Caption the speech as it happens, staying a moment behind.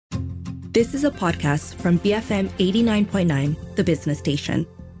This is a podcast from BFM 89.9, the business station.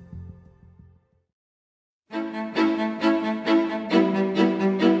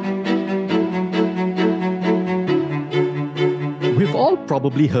 We've all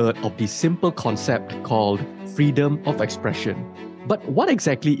probably heard of the simple concept called freedom of expression. But what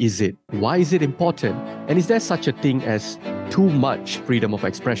exactly is it? Why is it important? And is there such a thing as too much freedom of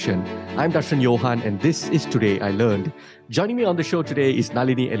expression? I'm Darshan Johan, and this is Today I Learned. Joining me on the show today is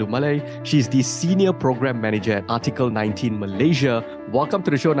Nalini Elumalai. She's the Senior Program Manager at Article 19 Malaysia. Welcome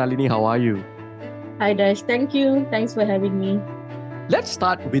to the show, Nalini. How are you? Hi, Dash. Thank you. Thanks for having me. Let's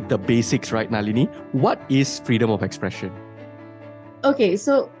start with the basics, right, Nalini? What is freedom of expression? Okay,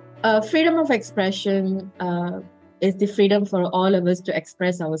 so freedom of expression is the freedom for all of us to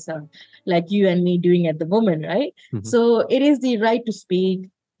express ourselves, like you and me doing at the moment, right? Mm-hmm. So it is the right to speak,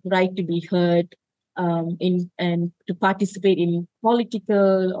 right to be heard, and to participate in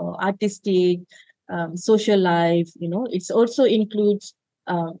political or artistic, social life. It also includes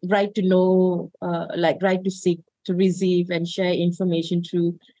right to know, like right to seek, to receive and share information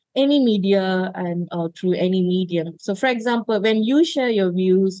through any media and through any medium. So, for example, when you share your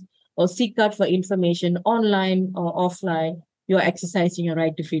views or seek out for information online or offline, you're exercising your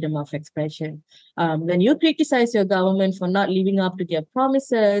right to freedom of expression. When you criticize your government for not living up to their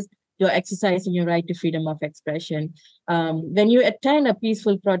promises, you're exercising your right to freedom of expression. When you attend a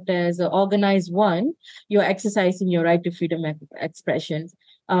peaceful protest or organize one, you're exercising your right to freedom of expression.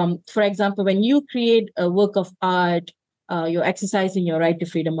 For example, when you create a work of art, you're exercising your right to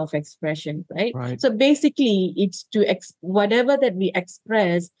freedom of expression, right? So basically, it's to whatever that we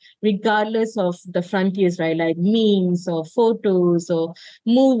express, regardless of the frontiers, right? Like memes or photos or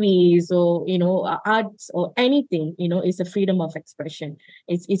movies or arts or anything, is a freedom of expression.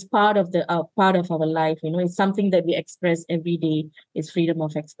 It's part of part of our life. It's something that we express every day. It's freedom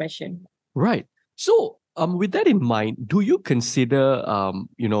of expression. Right. So, with that in mind, do you consider,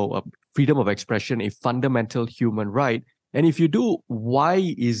 freedom of expression a fundamental human right? And if you do,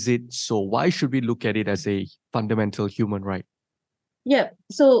 why is it so? Why should we look at it as a fundamental human right? Yeah.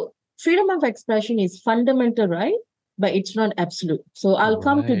 So freedom of expression is fundamental right, but it's not absolute. So I'll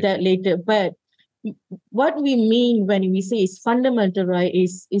come to that later. But what we mean when we say it's fundamental right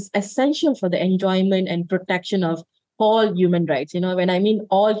is essential for the enjoyment and protection of all human rights. When I mean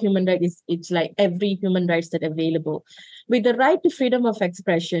all human rights, it's like every human rights that are available. With the right to freedom of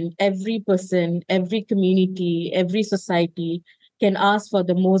expression, every person, every community, every society can ask for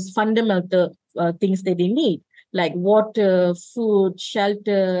the most fundamental things that they need, like water, food,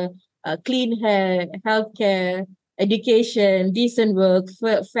 shelter, clean air, healthcare, education, decent work,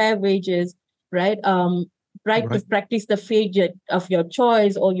 fair wages, right? Right to practice the faith of your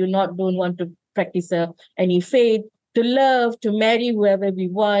choice, or don't want to practice any faith, to love, to marry whoever we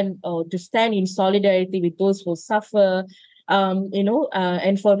want, or to stand in solidarity with those who suffer,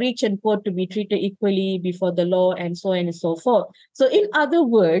 and for rich and poor to be treated equally before the law, and so on and so forth. So in other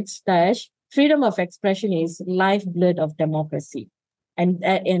words, Dash, freedom of expression is lifeblood of democracy. And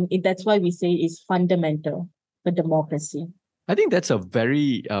that's why we say it's fundamental for democracy. I think that's a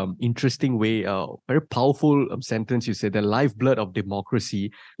very interesting way, very powerful sentence you said, the lifeblood of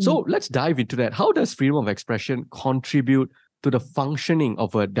democracy. So let's dive into that. How does freedom of expression contribute to the functioning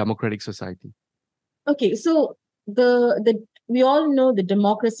of a democratic society? Okay, so we all know the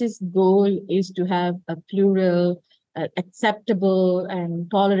democracy's goal is to have a plural, acceptable and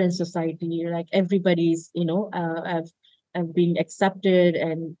tolerant society. Like everybody's, have been accepted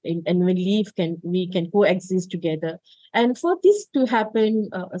and we can coexist together. And for this to happen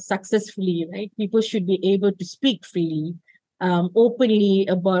successfully, right, people should be able to speak freely, openly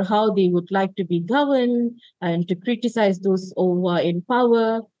about how they would like to be governed and to criticize those who are in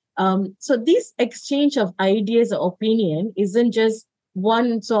power. So this exchange of ideas or opinion isn't just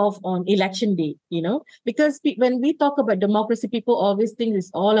once off on election day, because when we talk about democracy, people always think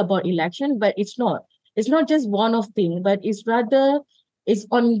it's all about election, but it's not. It's not just one-off thing, but it's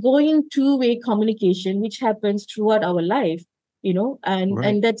ongoing two-way communication, which happens throughout our life,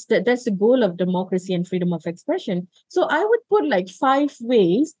 and that's the goal of democracy and freedom of expression. So I would put like 5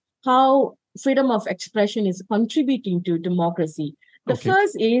 ways how freedom of expression is contributing to democracy. The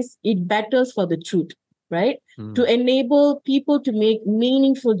first is it battles for the truth, right? To enable people to make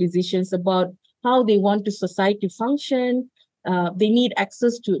meaningful decisions about how they want the society to function. They need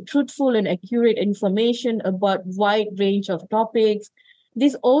access to truthful and accurate information about wide range of topics.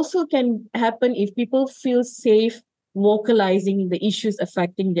 This also can happen if people feel safe vocalizing the issues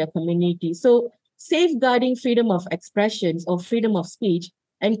affecting their community. So safeguarding freedom of expressions or freedom of speech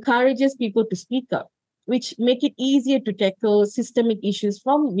encourages people to speak up. which make it easier to tackle systemic issues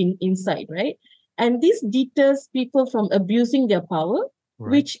from inside, right? And this deters people from abusing their power,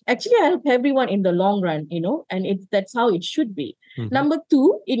 Right. which actually help everyone in the long run, and that's how it should be. Mhm. Number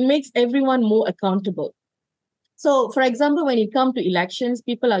two, it makes everyone more accountable. So, for example, when it comes to elections,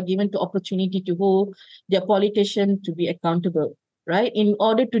 people are given the opportunity to hold their politician to be accountable, right? In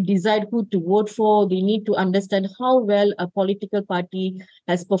order to decide who to vote for, they need to understand how well a political party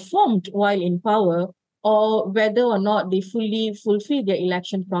has performed while in power, or whether or not they fully fulfill their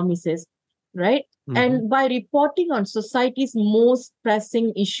election promises, right? Mhm. And by reporting on society's most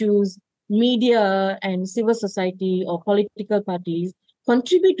pressing issues, media and civil society or political parties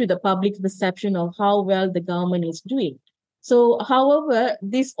contribute to the public's perception of how well the government is doing. So, however,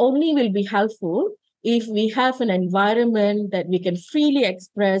 this only will be helpful if we have an environment that we can freely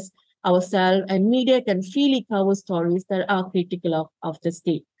express ourselves and media can freely cover stories that are critical of the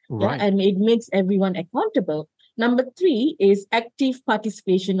state. Yeah, Right. and it makes everyone accountable. Number three is active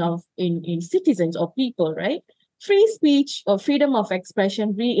participation in citizens or people, right? Free speech or freedom of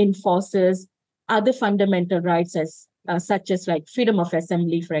expression reinforces other fundamental rights such as like freedom of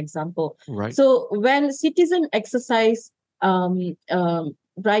assembly, for example. Right. So when citizens exercise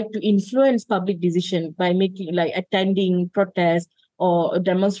right to influence public decision by making like attending protests or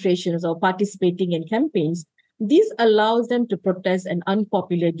demonstrations or participating in campaigns, this allows them to protest an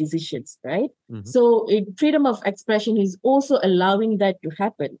unpopular decisions, right? Mhm. So freedom of expression is also allowing that to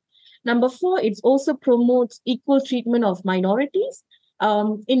happen. Number four, it also promotes equal treatment of minorities.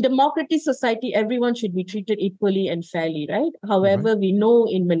 In democratic society, everyone should be treated equally and fairly, right? However, we know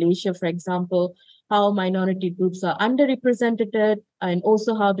in Malaysia, for example, how minority groups are underrepresented and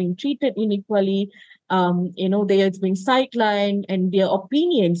also how being treated inequally. They have been sidelined and their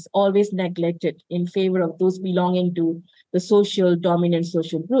opinions always neglected in favor of those belonging to the dominant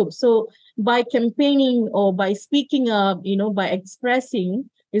social group. So by campaigning or by speaking up, by expressing,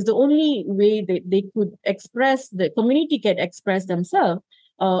 is the only way that they could express, the community can express themselves.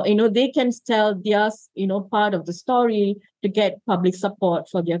 They can tell their, part of the story to get public support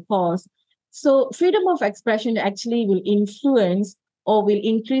for their cause. So freedom of expression actually will influence or will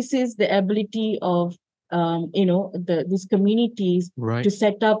increases the ability of, these communities Right. to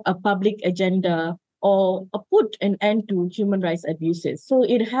set up a public agenda or put an end to human rights abuses. So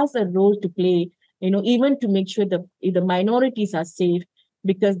it has a role to play, even to make sure that the minorities are safe,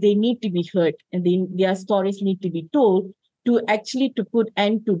 because they need to be heard and their stories need to be told to put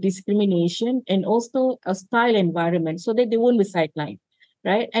end to discrimination and also a style environment so that they won't be sidelined,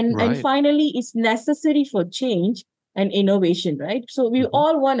 right? And Right. finally, it's necessary for change and innovation, right? So we Mhm.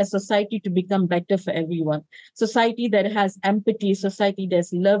 all want a society to become better for everyone, society that has empathy, society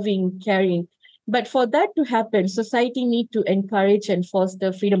that's loving, caring. But for that to happen, society need to encourage and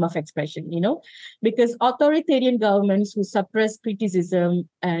foster freedom of expression, because authoritarian governments who suppress criticism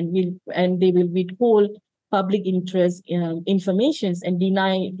and they will withhold public interest informations and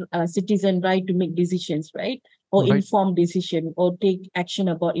deny citizen right to make decisions, right? Or Right. informed decision or take action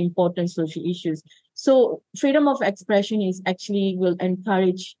about important social issues. So freedom of expression is actually will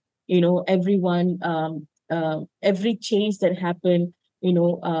encourage, everyone, every change that happen,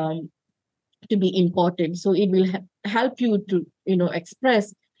 to be important. So it will help you to,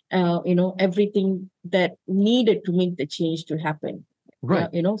 express, everything that needed to make the change to happen. Right.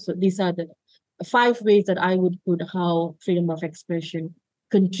 Yeah, so these are the 5 ways that I would put how freedom of expression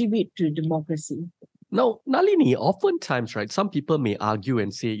contribute to democracy. Now, Nalini, oftentimes, right, some people may argue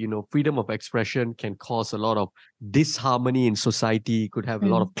and say, freedom of expression can cause a lot of disharmony in society, could have a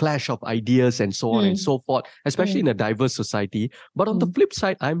lot of clash of ideas and so on and so forth, especially in a diverse society. But on the flip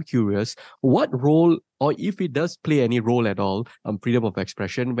side, I'm curious, what role, or if it does play any role at all, freedom of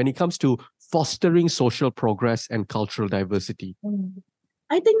expression when it comes to fostering social progress and cultural diversity?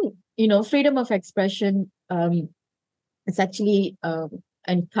 I think, freedom of expression is actually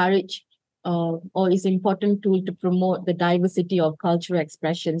encourage or is important tool to promote the diversity of cultural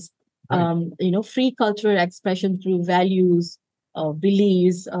expressions. Right. Free cultural expression through values,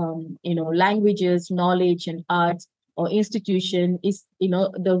 beliefs, languages, knowledge, and arts or institution is,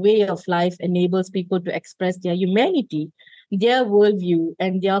 the way of life enables people to express their humanity, their worldview,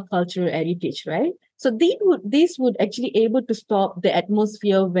 and their cultural heritage, right? So these would actually able to stop the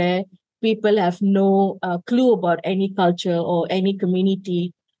atmosphere where people have no clue about any culture or any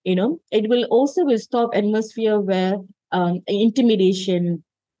community. It will also will stop atmosphere where intimidation,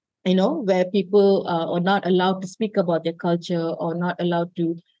 where people are not allowed to speak about their culture or not allowed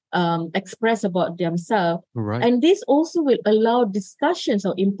to express about themselves. Right. And this also will allow discussions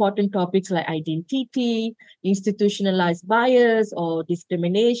of important topics like identity, institutionalized bias or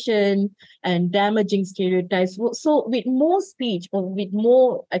discrimination, and damaging stereotypes. So with more speech or with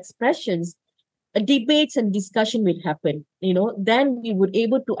more expressions, debates and discussion will happen. Then we would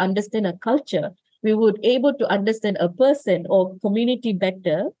able to understand a culture. We would able to understand a person or community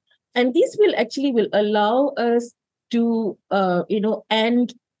better. And this will allow us to,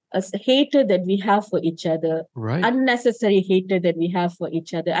 end hatred that we have for each other, Right. unnecessary hatred that we have for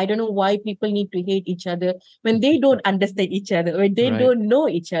each other. I don't know why people need to hate each other when they don't understand each other, when they Right. don't know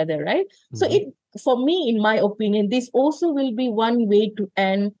each other, right? So Mhm. for me, in my opinion, this also will be one way to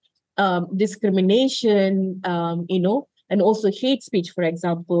end discrimination, and also hate speech, for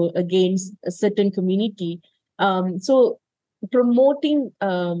example, against a certain community. So promoting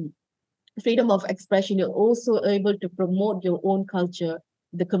freedom of expression, you're also able to promote your own culture,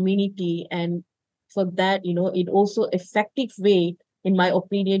 the community, and for that, it also effective way, in my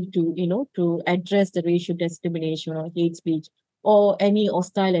opinion, to address the racial discrimination or hate speech or any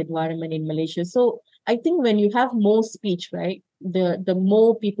hostile environment in Malaysia. So I think when you have more speech, right, the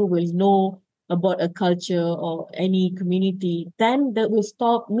more people will know about a culture or any community, then that will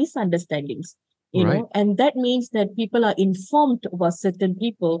stop misunderstandings, Right. and that means that people are informed about certain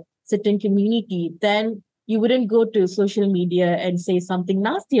people, certain community. Then you wouldn't go to social media and say something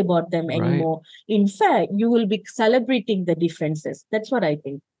nasty about them Right. anymore. In fact, you will be celebrating the differences. That's what I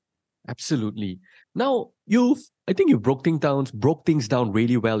think. Absolutely. Now, I think you broke things down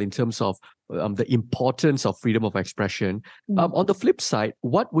really well in terms of the importance of freedom of expression. Mm. On the flip side,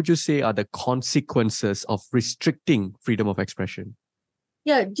 what would you say are the consequences of restricting freedom of expression?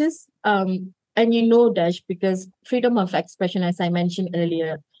 Yeah, just and Dash, because freedom of expression, as I mentioned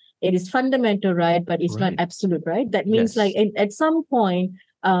earlier, it is fundamental right, but it's not Right. absolute right. That means Yes. at some point,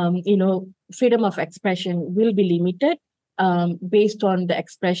 freedom of expression will be limited based on the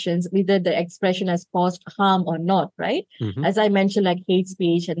expressions, whether the expression has caused harm or not, right? Mhm. As I mentioned, like hate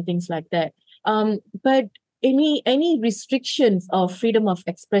speech and things like that. But any restrictions of freedom of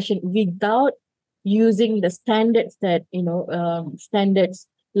expression without using the standards that standards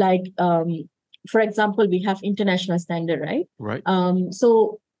like for example, we have international standard, right? Right.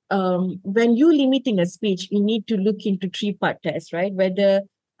 So when you limiting a speech, you need to look into three-part test, right? Whether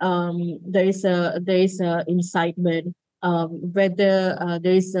there is a incitement, whether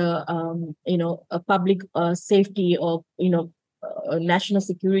there is a public safety or national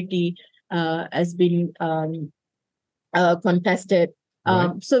security has been contested.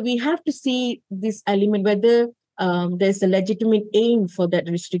 Right. So we have to see this element whether there's a legitimate aim for that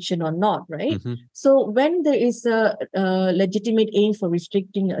restriction or not, right? Mhm. So when there is a legitimate aim for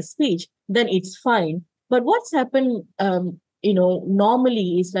restricting a speech, then it's fine. But what's happened,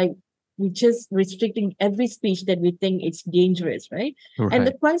 normally is like we just restricting every speech that we think it's dangerous, right? And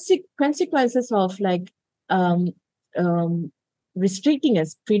the consequences of um, um, restricting a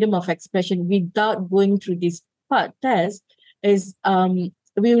freedom of expression without going through this part test is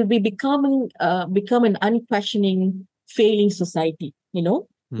we will be become an unquestioning failing society,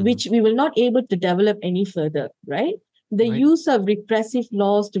 Mhm. which we will not able to develop any further, right? The Right. use of repressive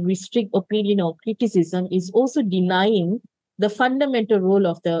laws to restrict opinion or criticism is also denying the fundamental role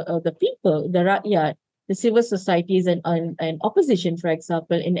of the people, the rakyat, the civil societies and opposition, for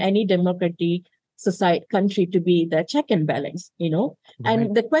example, in any democratic society country to be the check and balance, Right.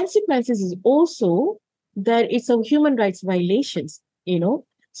 and the consequences is also that it's a human rights violations,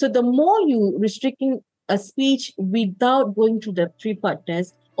 So the more you restricting a speech without going through the three-part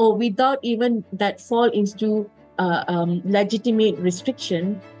test or without even that fall into legitimate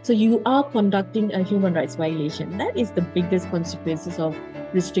restriction, so you are conducting a human rights violation. That is the biggest consequences of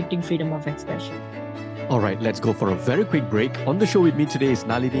restricting freedom of expression. All right, let's go for a very quick break. On the show with me today is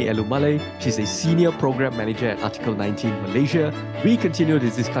Nalini Elumale. She's a senior program manager at Article 19 Malaysia. We continue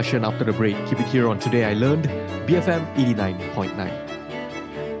this discussion after the break. Keep it here on Today I Learned, BFM 89.9.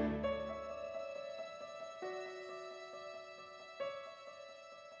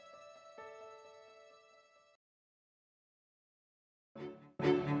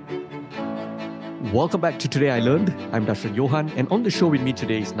 Welcome back to Today I Learned. I'm Dashran Johan, and on the show with me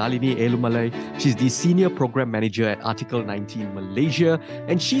today is Nalini Elumalai. She's the Senior Program Manager at Article 19 Malaysia,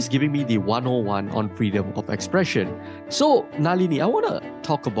 and she's giving me the 101 on freedom of expression. So, Nalini, I want to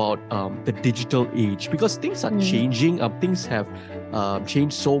talk about the digital age because things are changing. Things have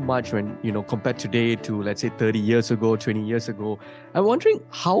changed so much when, compared today to, let's say, 30 years ago, 20 years ago. I'm wondering,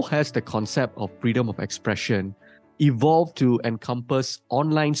 how has the concept of freedom of expression evolved to encompass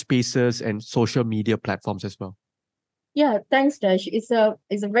online spaces and social media platforms as well? Yeah, thanks, Dash. It's a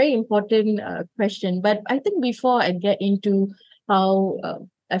very important question. But I think before I get into how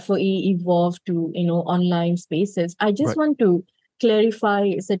FOE evolved to online spaces, I just Right. want to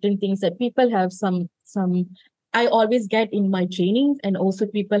clarify certain things that people have some. I always get in my trainings, and also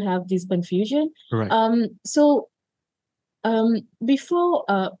people have this confusion. Right. Before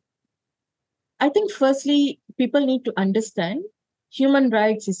I think firstly, people need to understand human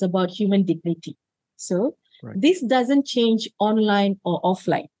rights is about human dignity. So Right. this doesn't change online or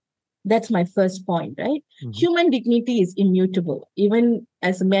offline. That's my first point, right? Mhm. Human dignity is immutable. Even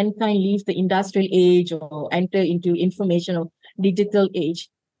as mankind leaves the industrial age or enter into information or digital age,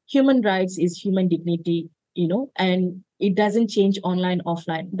 human rights is human dignity, and it doesn't change online,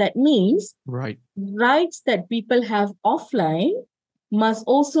 offline. That means Right. rights that people have offline must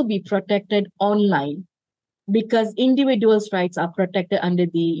also be protected online because individuals' rights are protected under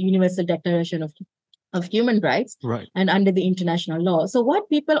the Universal Declaration of Human Rights Right. and under the international law. So what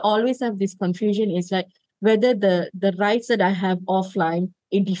people always have this confusion is like whether the rights that I have offline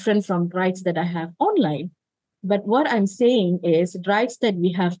is different from rights that I have online. But what I'm saying is rights that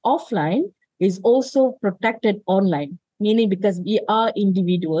we have offline is also protected online, meaning because we are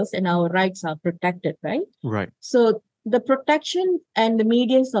individuals and our rights are protected, right? Right. So the protection and the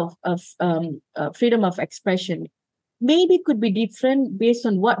medians of freedom of expression maybe could be different based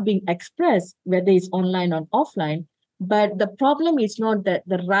on what being expressed, whether it's online or offline. But the problem is not that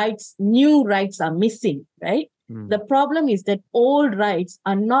the rights, new rights are missing, right? Mm. The problem is that old rights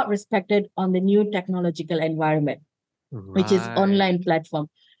are not respected on the new technological environment, which is Right. online platform.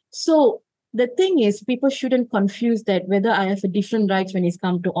 So the thing is, people shouldn't confuse that whether I have a different rights when it's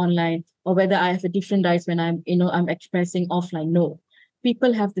come to online or whether I have a different rights when I'm expressing offline. No,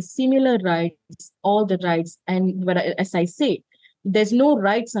 people have the similar rights, all the rights. And as I say, there's no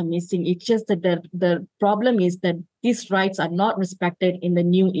rights are missing. It's just that the problem is that these rights are not respected in the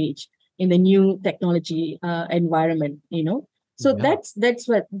new age, in the new technology environment. So Yeah.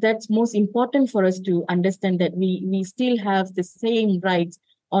 that's most important for us to understand that we still have the same rights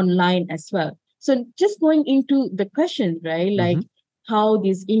online as well. So just going into the question, right? Like Mhm. how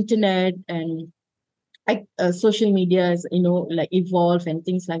this internet and social media is, like evolve and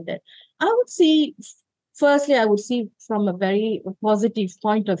things like that. I would see, firstly, I would see from a very positive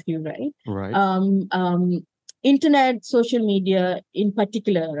point of view, right? Right. Internet, social media in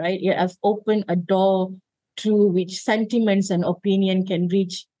particular, right? It has opened a door through which sentiments and opinion can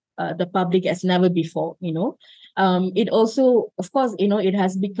reach the public as never before. It also, of course, it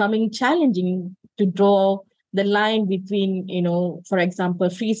has becoming challenging to draw the line between, for example,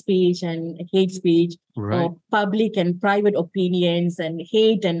 free speech and hate speech, Right. or public and private opinions and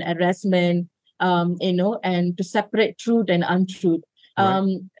hate and harassment, and to separate truth and untruth.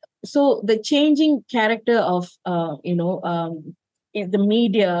 Right. So the changing character of, in the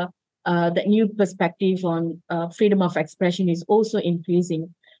media, the new perspective on freedom of expression is also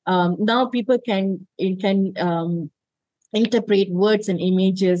increasing. Now people can interpret words and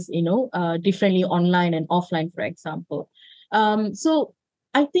images, differently online and offline, for example. So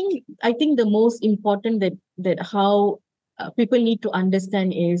I think the most important that how people need to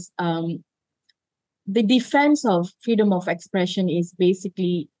understand is the defense of freedom of expression is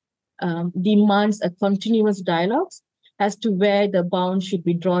basically demands a continuous dialogues as to where the bound should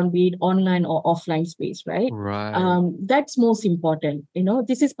be drawn, be it online or offline space, right? Right. That's most important.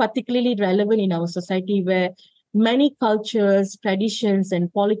 This is particularly relevant in our society where many cultures, traditions,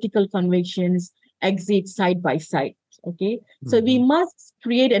 and political convictions exist side by side. Okay, so we Mhm. must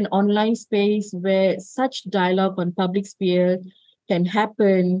create an online space where such dialogue on public sphere can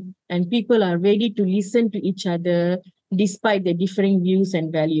happen and people are ready to listen to each other despite their differing views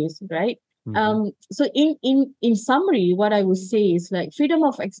and values, right? Mhm. So in summary, what I would say is like freedom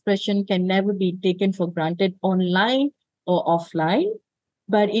of expression can never be taken for granted online or offline,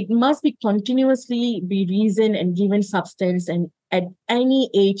 but it must be continuously be reasoned and given substance and at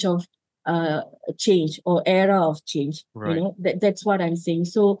any age of uh, change or era of change. Right. That's what I'm saying.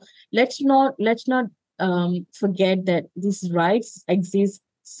 So let's not forget that these rights exist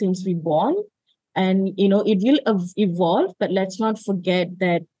since we born, and it will evolve. But let's not forget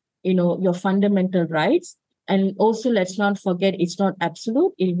that your fundamental rights, and also let's not forget it's not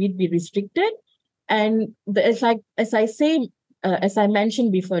absolute. It will be restricted, and as I say, as I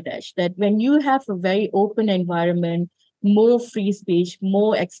mentioned before, Dash, that when you have a very open environment, more free speech,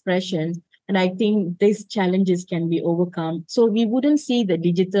 more expression, and I think these challenges can be overcome. So we wouldn't see the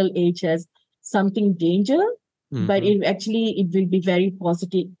digital age as something danger, but Mhm. it will be very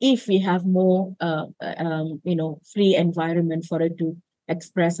positive if we have more, free environment for it to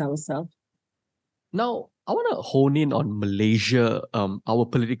express ourselves. Now, I want to hone in on Malaysia, our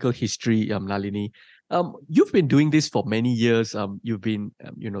political history, Nalini. You've been doing this for many years. You've been,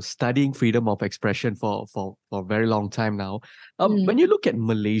 studying freedom of expression for a very long time now. When you look at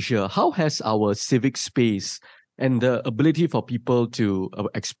Malaysia, how has our civic space and the ability for people to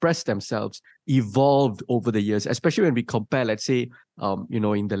express themselves evolved over the years, especially when we compare, let's say,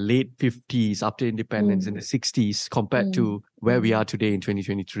 in the late 50s after independence, in the 60s, compared to where we are today in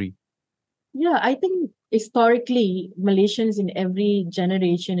 2023? Yeah, I think historically, Malaysians in every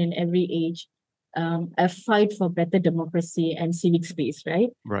generation, in every age, have fight for better democracy and civic space, right?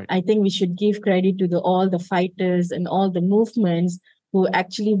 Right. I think we should give credit to all the fighters and all the movements who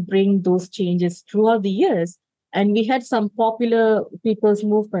actually bring those changes throughout the years. And we had some popular people's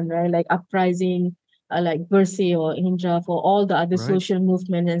movement, right? Like Uprising, like Bersih or Indra, for all the other Right. social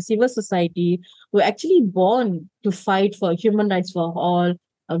movements and civil society were actually born to fight for human rights for all,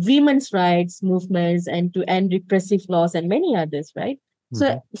 women's rights movements, and to end repressive laws and many others, right?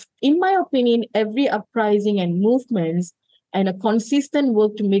 So, in my opinion, every uprising and movements and a consistent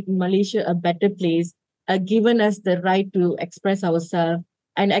work to make Malaysia a better place given us the right to express ourselves,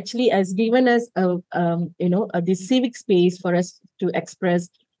 and actually has given us the civic space for us to express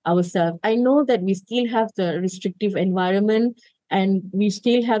ourselves. I know that we still have the restrictive environment and we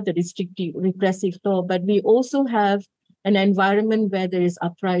still have the restrictive repressive law, but we also have an environment where there is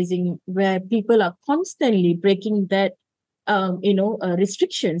uprising, where people are constantly breaking that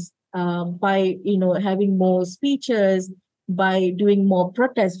restrictions by having more speeches, by doing more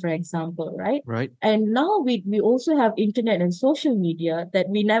protests, for example, right? Right. And now we also have internet and social media that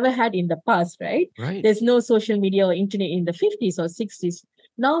we never had in the past, right? Right. There's no social media or internet in the 50s or 60s.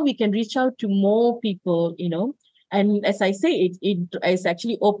 Now we can reach out to more people, and as I say, it has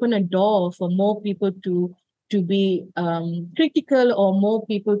actually opened a door for more people to be critical, or more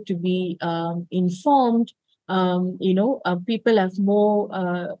people to be informed. People have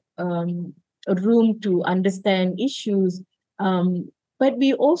more room to understand issues. But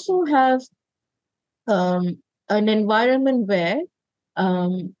we also have an environment where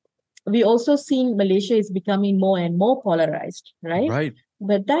we also seen Malaysia is becoming more and more polarized, right? Right.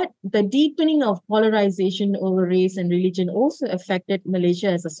 But that the deepening of polarization over race and religion also affected Malaysia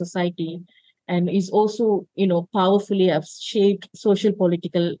as a society, and is also, powerfully have shaped social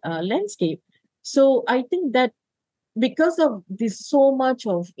political landscape. So I think that because of this so much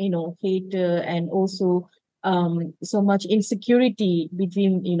of hate and also so much insecurity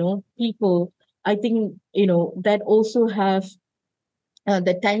between people, I think that also have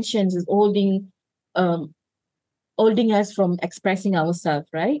the tensions is holding us from expressing ourselves,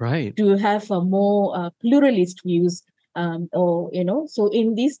 right? Right. To have a more pluralist views, so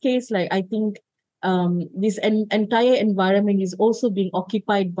in this case, like I think this entire environment is also being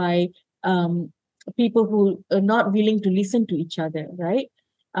occupied by people who are not willing to listen to each other, right?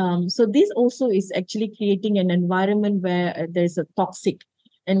 So this also is actually creating an environment where there's a toxic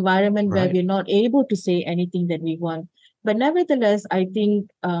environment where Right. we're not able to say anything that we want. But nevertheless, I think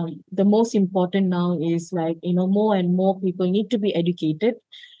the most important now is like, more and more people need to be educated,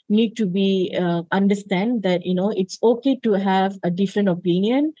 need to be understand that, it's okay to have a different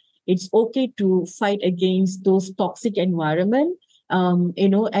opinion. It's okay to fight against those toxic environment. And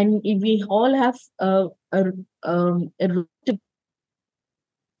if we all have a right to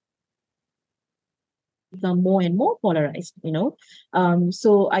become more and more polarized,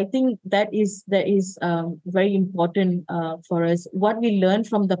 so I think that is very important for us. What we learned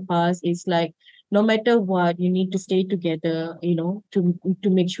from the past is like, no matter what, you need to stay together, to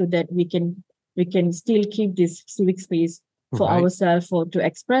make sure that we can still keep this civic space for Right. ourselves, for to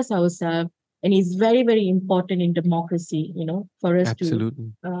express ourselves. And it's very, very important in democracy, for us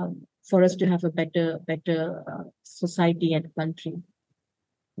Absolutely. to have a better society and country.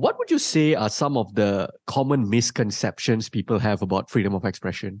 What would you say are some of the common misconceptions people have about freedom of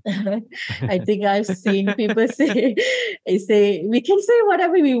expression? I think I've seen people say, we can say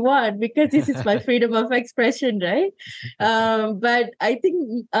whatever we want because this is my freedom of expression, right? But I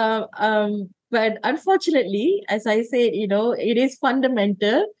think, but unfortunately, as I say, it is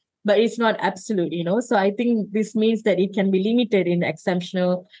fundamental, but it's not absolute, So I think this means that it can be limited in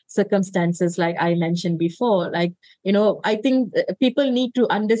exceptional circumstances, like I mentioned before. Like, I think people need to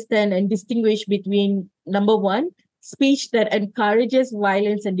understand and distinguish between, number one, speech that encourages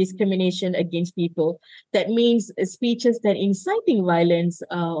violence and discrimination against people. That means speeches that inciting violence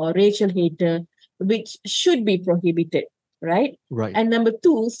or racial hate, which should be prohibited, right? Right. And number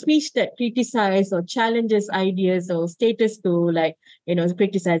two, speech that criticizes or challenges ideas or status quo, like,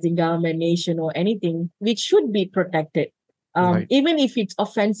 criticizing government, nation, or anything, which should be protected. Right. Even if it's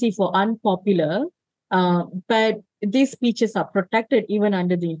offensive or unpopular, But these speeches are protected even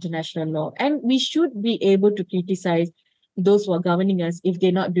under the international law. And we should be able to criticize those who are governing us if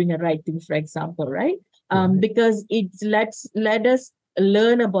they're not doing the right thing, for example, right? Because it let us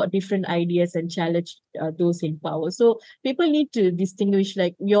learn about different ideas and challenge those in power. So people need to distinguish,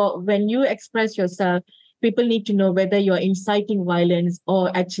 like, when you express yourself, people need to know whether you're inciting violence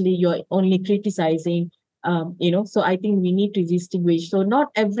or actually you're only criticizing. So I think we need to distinguish. So not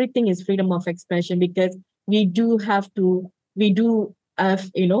everything is freedom of expression, because we do have an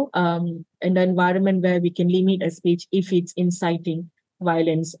environment where we can limit a speech if it's inciting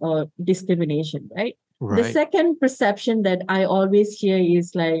violence or discrimination, right? The second perception that I always hear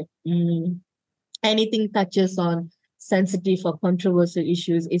is like, anything touches on sensitive or controversial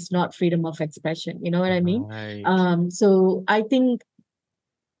issues is not freedom of expression. You know what I mean? So I think,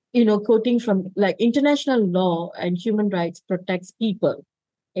 quoting from, like, international law and human rights protects people,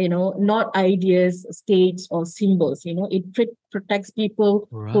 not ideas, states, or symbols. It protects people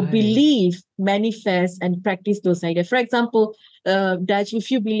who believe, manifest, and practice those ideas. For example, Daj,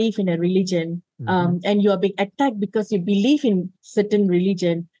 if you believe in a religion, and you are being attacked because you believe in certain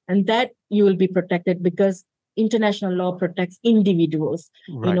religion, and that you will be protected because international law protects individuals,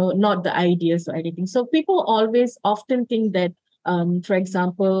 not the ideas or anything. So people always often think that, for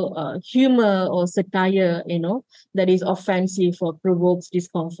example, humor or satire, that is offensive or provokes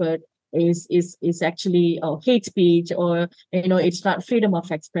discomfort is actually hate speech, or it's not freedom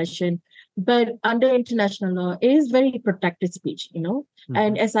of expression. But under international law, it is very protected speech.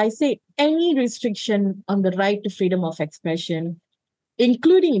 And as I say, any restriction on the right to freedom of expression,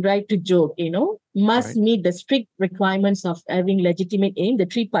 including right to joke, must meet the strict requirements of having legitimate aim, the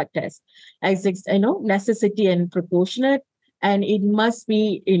three-part test, as necessity and proportionate. And it must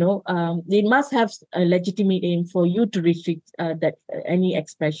be, it must have a legitimate aim for you to restrict any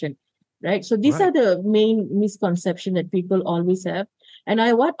expression, right? So these are the main misconception that people always have. And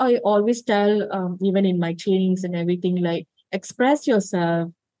what I always tell, even in my trainings and everything, like, express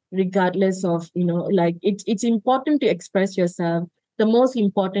yourself regardless of, like, it's important to express yourself. The most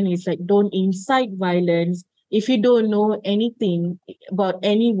important is, like, don't incite violence. If you don't know anything about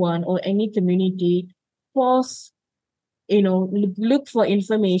anyone or any community, pause, look for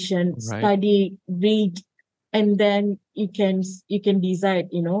information, study, read, and then you can decide,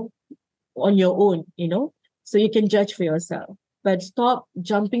 on your own, so you can judge for yourself. But stop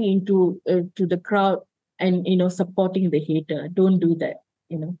jumping into to the crowd and, supporting the hater. Don't do that,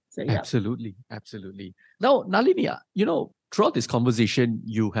 So, yeah. Absolutely. Now, Nalini, throughout this conversation,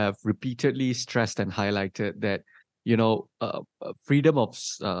 you have repeatedly stressed and highlighted that, freedom of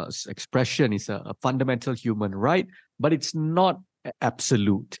expression is a fundamental human right, but it's not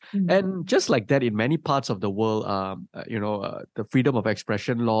absolute. And just like that, in many parts of the world, the freedom of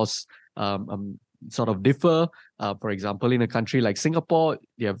expression laws sort of differ. For example, in a country like Singapore,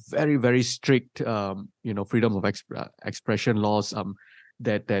 they have very, very strict, freedom of expression laws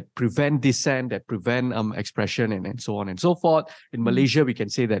that prevent dissent, that prevent expression, and so on and so forth. In Malaysia, we can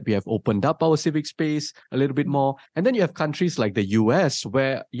say that we have opened up our civic space a little bit more. And then you have countries like the US,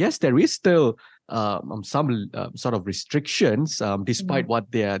 where, yes, there is still some sort of restrictions, despite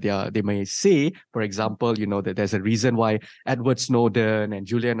what they may say. For example, that there's a reason why Edward Snowden and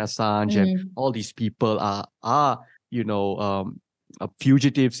Julian Assange and all these people are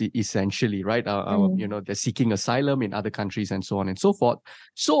fugitives, essentially, right? They're seeking asylum in other countries and so on and so forth.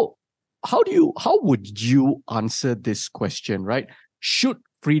 So how would you answer this question, right? Should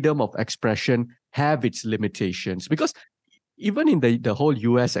freedom of expression have its limitations? Because even in the whole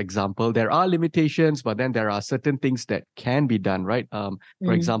US example, there are limitations, but then there are certain things that can be done, right?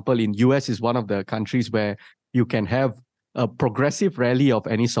 For example, in US is one of the countries where you can have a progressive rally of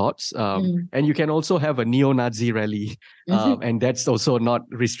any sorts, and you can also have a neo-Nazi rally, and that's also not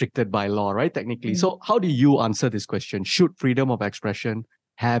restricted by law, right? Technically. So how do you answer this question? Should freedom of expression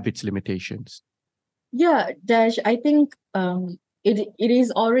have its limitations? Yeah, Dash, I think it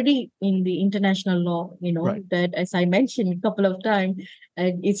is already in the international law, that, as I mentioned a couple of times,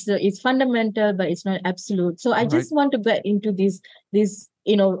 it's fundamental, but it's not absolute. So I just want to get into this,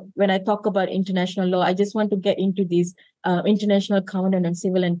 when I talk about international law, I just want to get into this International Covenant on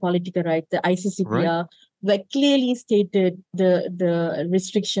Civil and Political Rights, the ICCPR, where clearly stated the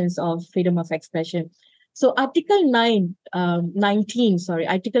restrictions of freedom of expression. So Article 19 of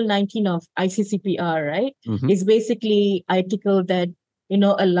ICCPR, right, is basically article that,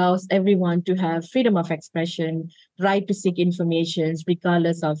 allows everyone to have freedom of expression, right to seek information,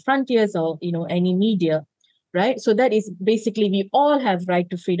 regardless of frontiers or, any media, right? So that is basically, we all have right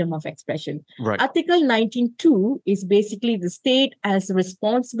to freedom of expression. Right. Article 19.2 is basically the state has a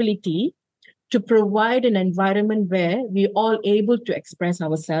responsibility to provide an environment where we're all able to express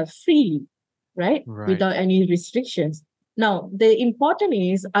ourselves freely, right? Right. Without any restrictions. Now, the important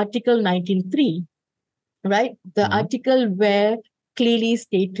is Article 19.3, right? The Mhm. article where clearly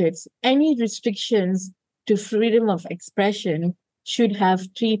states any restrictions to freedom of expression should have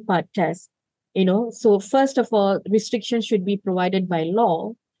three-part test. So first of all, restrictions should be provided by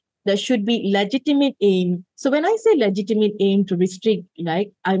law. There should be legitimate aim. So when I say legitimate aim to restrict,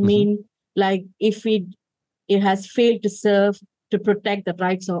 like I Mhm. mean, like if it has failed to serve to protect the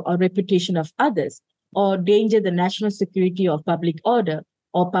rights or reputation of others, or danger the national security or public order,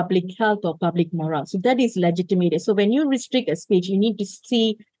 or public health or public morale. So that is legitimate. So when you restrict a speech, you need to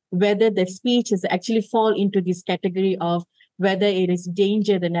see whether the speech is actually fall into this category of whether it is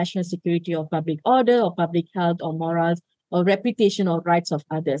danger the national security or public order or public health or morals or reputation or rights of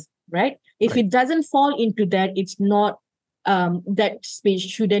others, right? If Right. it doesn't fall into that, it's not that speech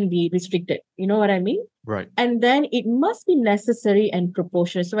shouldn't be restricted. You know what I mean? Right. And then it must be necessary and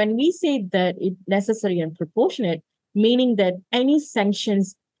proportionate. So when we say that it's necessary and proportionate, meaning that any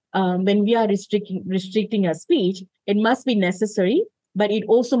sanctions, when we are restricting a speech, it must be necessary, but it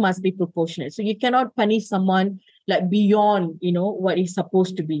also must be proportionate. So you cannot punish someone like beyond, what is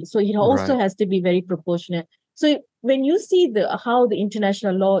supposed to be. So it also Right. has to be very proportionate. So when you see how the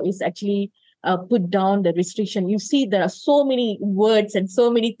international law is actually put down the restriction, you see there are so many words and so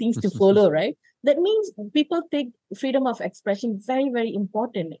many things to follow, right? That means people take freedom of expression very, very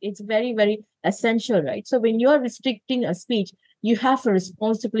important. It's very, very essential, right? So when you're restricting a speech, you have a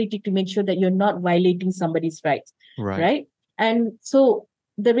responsibility to make sure that you're not violating somebody's rights, Right. right? And so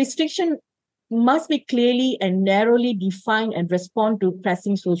the restriction must be clearly and narrowly defined and respond to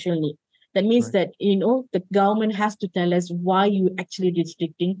pressing social need. That means Right. that, the government has to tell us why you actually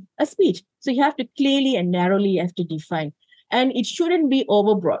restricting a speech. So you have to clearly and narrowly have to define. And it shouldn't be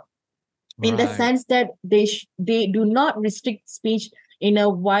overbroad in the Right. sense that they do not restrict speech in a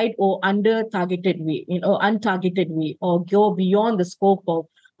wide or under targeted way, untargeted way, or go beyond the scope of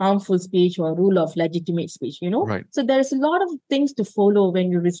harmful speech or rule of legitimate speech. Right. So there's a lot of things to follow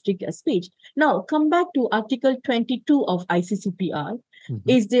when you restrict a speech. Now, come back to Article 22 of ICCPR, Mhm.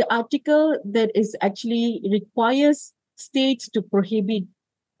 is the article that is actually requires states to prohibit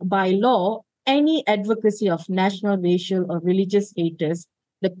by law any advocacy of national, racial, or religious haters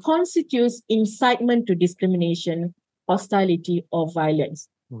that constitutes incitement to discrimination, hostility, or violence.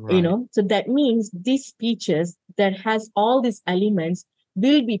 Right. So that means these speeches that has all these elements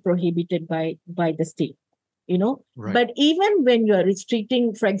will be prohibited by the state. Right. But even when you're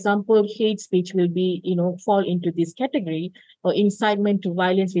restricting, for example, hate speech will be, fall into this category, or incitement to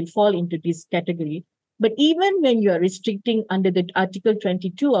violence will fall into this category. But even when you're restricting under the Article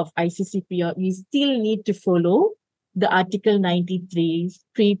 22 of ICCPR, you still need to follow the Article 93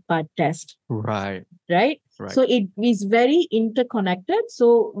 three-part test, Right. right? Right. So it is very interconnected.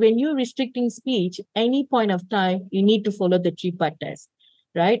 So when you're restricting speech, any point of time, you need to follow the three-part test,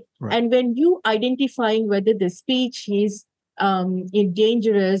 right? Right. And when you identifying whether the speech is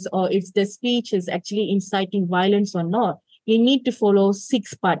dangerous or if the speech is actually inciting violence or not, you need to follow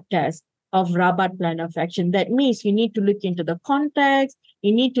six-part test of Rabat Plan of Action. That means you need to look into the context,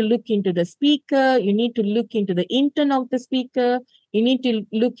 you need to look into the speaker, you need to look into the intent of the speaker, you need to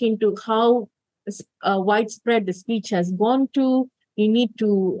look into how widespread the speech has gone to. You need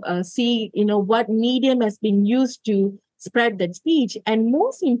to see, what medium has been used to spread that speech. And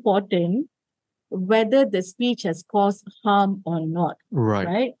most important, whether the speech has caused harm or not. Right.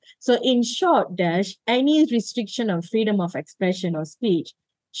 Right? So in short, Dash, any restriction of freedom of expression or speech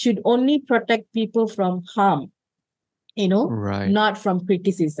should only protect people from harm, Right. not from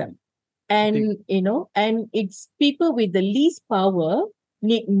criticism. I think And it's people with the least power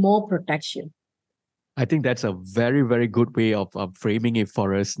need more protection. I think that's a very, very good way of framing it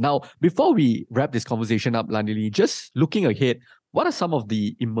for us. Now, before we wrap this conversation up, Lanili, just looking ahead, what are some of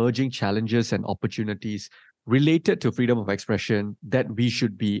the emerging challenges and opportunities related to freedom of expression that we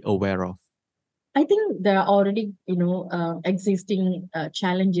should be aware of? I think there are already, existing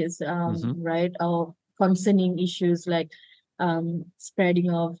challenges, Mhm. right, or concerning issues like spreading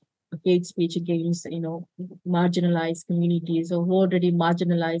of hate speech against, marginalized communities or who already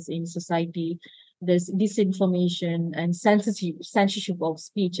marginalized in society. There's disinformation and censorship of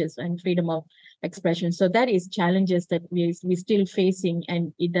speeches and freedom of expression. So that is challenges that we're still facing,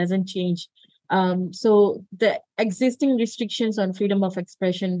 and it doesn't change. So the existing restrictions on freedom of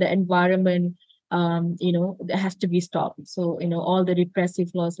expression, the environment, that has to be stopped. So, all the repressive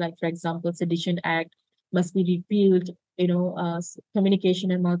laws, like, for example, Sedition Act must be repealed,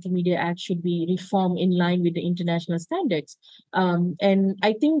 Communication and Multimedia Act should be reformed in line with the international standards. And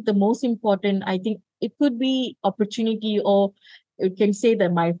I think the most important, I think it could be opportunity, or you can say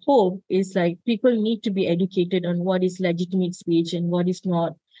that my hope is like people need to be educated on what is legitimate speech and what is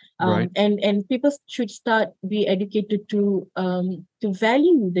not. Right. And people should start be educated to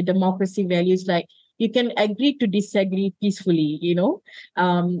value the democracy values, like you can agree to disagree peacefully,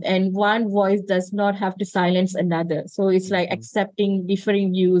 and one voice does not have to silence another. So it's like accepting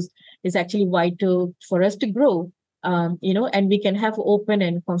differing views is actually vital for us to grow, and we can have open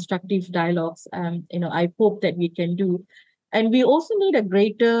and constructive dialogues. I hope that we can do. And we also need a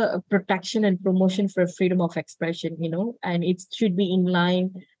greater protection and promotion for freedom of expression, and it should be in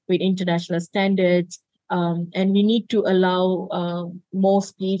line with international standards. And we need to allow more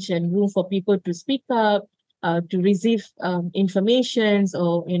speech and room for people to speak up, to receive informations,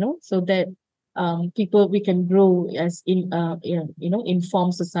 or so that we can grow as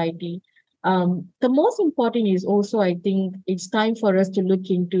informed society. The most important is also, I think, it's time for us to look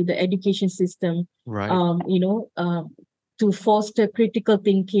into the education system. Right. To foster critical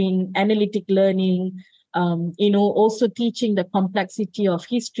thinking, analytic learning. Also teaching the complexity of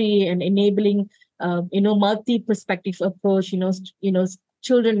history and enabling multi-perspective approach.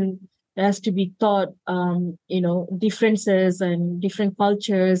 Children has to be taught differences and different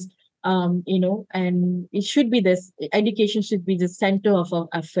cultures, and it should be this education should be the center of our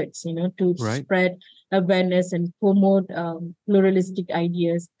efforts, to spread awareness and promote pluralistic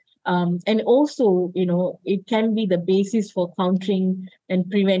ideas. And also, it can be the basis for countering and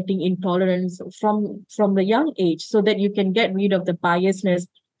preventing intolerance from the young age, so that you can get rid of the biasness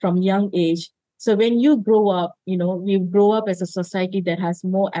from young age. So when you grow up, you grow up as a society that has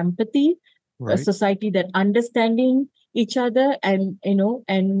more empathy, a society that understanding each other, and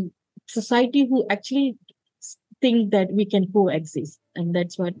society who actually think that we can coexist. And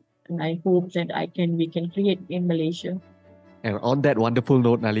that's what I hope that we can create in Malaysia. And on that wonderful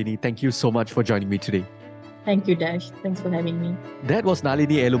note, Nalini, thank you so much for joining me today. Thank you, Dash. Thanks for having me. That was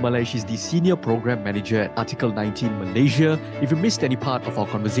Nalini Elumalai. She's the Senior Program Manager at Article 19 Malaysia. If you missed any part of our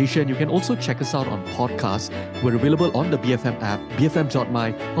conversation, you can also check us out on podcasts. We're available on the BFM app,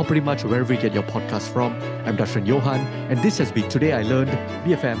 bfm.my, or pretty much wherever you get your podcasts from. I'm Dashran Johan, and this has been Today I Learned,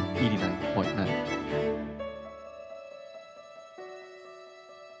 BFM 89.9.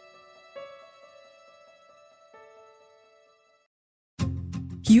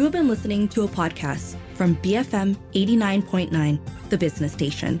 You have been listening to a podcast from BFM 89.9, the business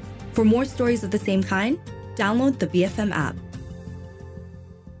station. For more stories of the same kind, download the BFM app.